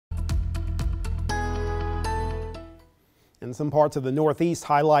And some parts of the northeast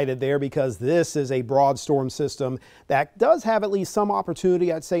highlighted there because this is a broad storm system that does have at least some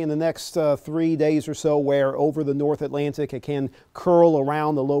opportunity, I'd say, in the next 3 days or so, where over the North Atlantic it can curl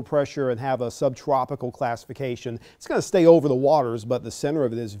around the low pressure and have a subtropical classification. It's going to stay over the waters, but the center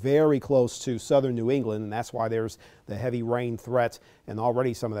of it is very close to southern New England, and that's why there's the heavy rain threat and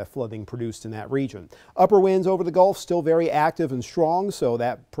already some of that flooding produced in that region. Upper winds over the Gulf still very active and strong, so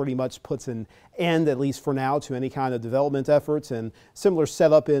that pretty much puts an end, at least for now, to any kind of development efforts, and similar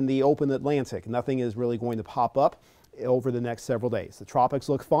setup in the open Atlantic. Nothing is really going to pop up over the next several days. The tropics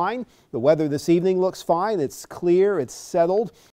look fine. The weather this evening looks fine. It's clear, it's settled,